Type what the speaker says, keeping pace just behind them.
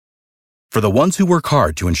For the ones who work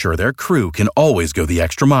hard to ensure their crew can always go the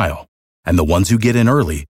extra mile, and the ones who get in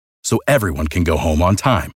early so everyone can go home on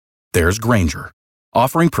time, there's Grainger,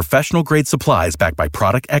 offering professional-grade supplies backed by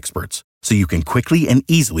product experts so you can quickly and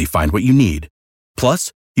easily find what you need.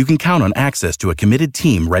 Plus, you can count on access to a committed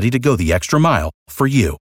team ready to go the extra mile for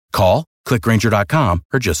you. Call, click Grainger.com,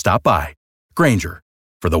 or just stop by. Grainger,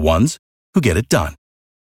 for the ones who get it done.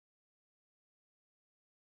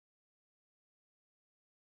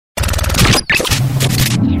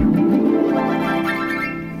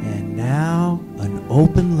 And now, an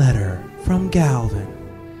open letter from Galvin.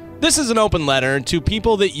 This is an open letter to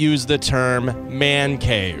people that use the term man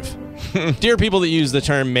cave. Dear people that use the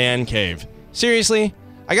term man cave, seriously,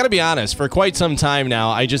 I gotta be honest, for quite some time now,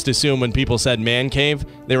 I just assumed when people said man cave,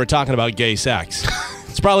 they were talking about gay sex.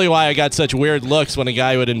 It's probably why I got such weird looks when a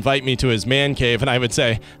guy would invite me to his man cave and I would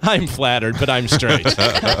say, I'm flattered, but I'm straight.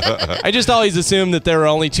 I just always assumed that there were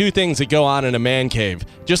only two things that go on in a man cave.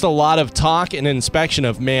 Just a lot of talk and inspection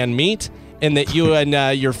of man meat, and that you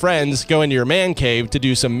and your friends go into your man cave to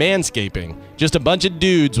do some manscaping. Just a bunch of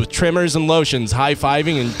dudes with trimmers and lotions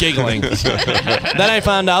high-fiving and giggling. Then I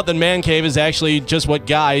found out that man cave is actually just what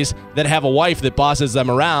guys that have a wife that bosses them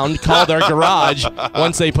around call their garage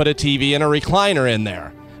once they put a TV and a recliner in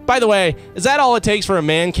there. By the way, is that all it takes for a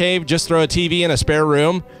man cave? Just throw a TV in a spare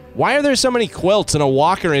room? Why are there so many quilts and a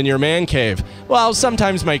walker in your man cave? Well,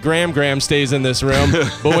 sometimes my gram stays in this room,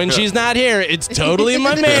 but when she's not here, it's totally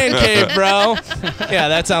my man cave, bro. Yeah,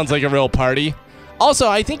 that sounds like a real party. Also,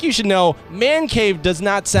 I think you should know, man cave does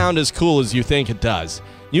not sound as cool as you think it does.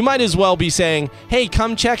 You might as well be saying, hey,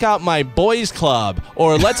 come check out my boys club,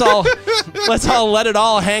 or let's all let it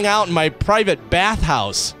all hang out in my private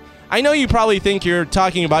bathhouse. I know you probably think you're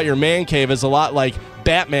talking about your man cave as a lot like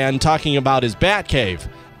Batman talking about his bat cave.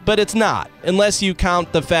 But it's not, unless you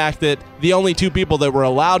count the fact that the only two people that were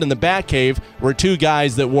allowed in the Batcave were two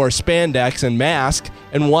guys that wore spandex and masks,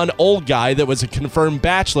 and one old guy that was a confirmed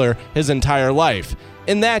bachelor his entire life.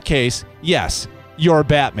 In that case, yes, you're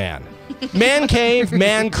Batman. Man cave,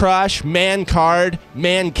 man crush, man card,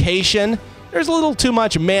 mancation. There's a little too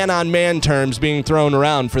much man-on-man terms being thrown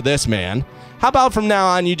around for this man. How about from now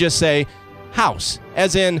on you just say house,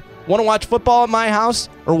 as in, want to watch football at my house,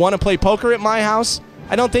 or want to play poker at my house?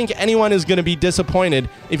 I don't think anyone is going to be disappointed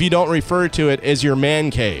if you don't refer to it as your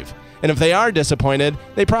man cave. And if they are disappointed,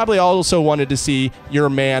 they probably also wanted to see your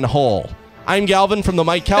manhole. I'm Galvin from the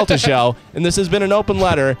Mike Calta Show, and this has been an open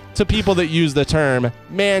letter to people that use the term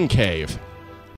man cave.